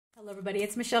Hello everybody,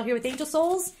 it's Michelle here with Angel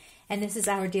Souls, and this is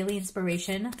our daily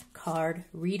inspiration card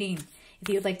reading. If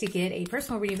you would like to get a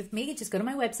personal reading with me, just go to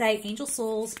my website,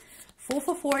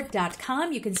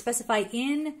 angelsouls444.com. You can specify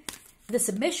in the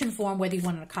submission form whether you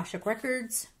want an Akashic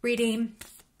Records reading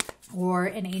or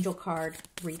an angel card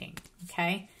reading,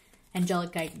 okay?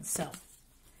 Angelic guidance, so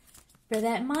bear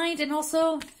that in mind. And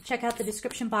also check out the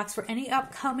description box for any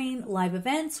upcoming live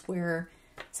events, where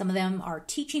some of them are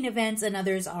teaching events and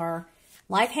others are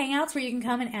live hangouts where you can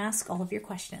come and ask all of your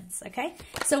questions, okay?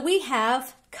 So we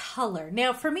have color.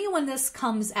 Now, for me, when this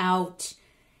comes out,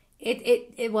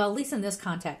 well, at least in this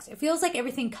context, it feels like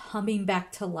everything coming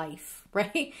back to life,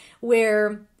 right?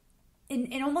 Where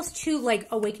in almost to like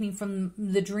awakening from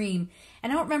the dream.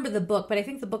 And I don't remember the book, but I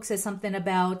think the book says something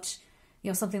about,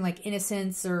 something like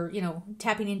innocence or,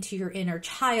 tapping into your inner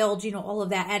child, all of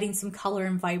that, adding some color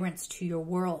and vibrance to your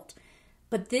world.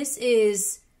 But this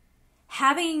is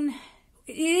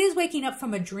it is waking up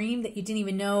from a dream that you didn't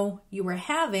even know you were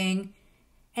having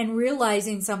and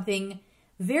realizing something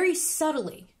very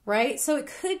subtly, right? So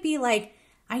it could be like,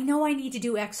 I know I need to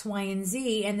do X, Y, and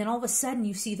Z, and then all of a sudden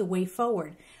you see the way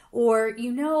forward. Or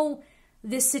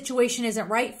this situation isn't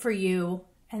right for you,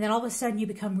 and then all of a sudden you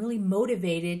become really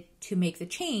motivated to make the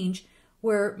change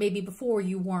where maybe before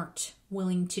you weren't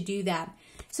willing to do that.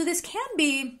 So this can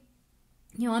be,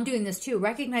 I'm doing this too,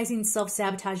 recognizing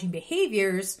self-sabotaging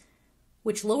behaviors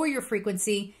which lower your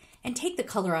frequency and take the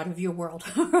color out of your world,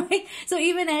 right? So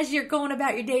even as you're going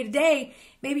about your day-to-day,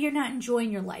 maybe you're not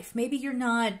enjoying your life. Maybe you're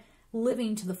not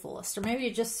living to the fullest, or maybe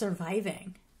you're just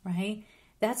surviving, right?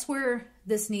 That's where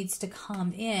this needs to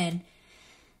come in.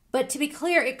 But to be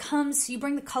clear, you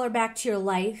bring the color back to your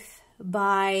life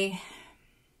by,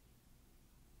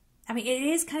 it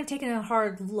is kind of taking a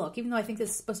hard look, even though I think this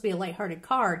is supposed to be a lighthearted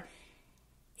card.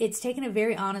 It's taking a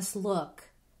very honest look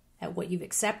at what you've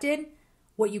accepted,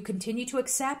 what you continue to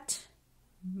accept,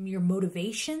 your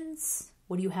motivations,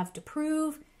 what do you have to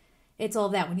prove? It's all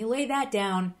that. When you lay that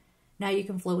down, now you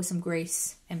can flow with some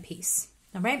grace and peace.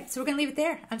 All right? So we're going to leave it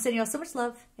there. I'm sending you all so much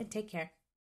love, and take care.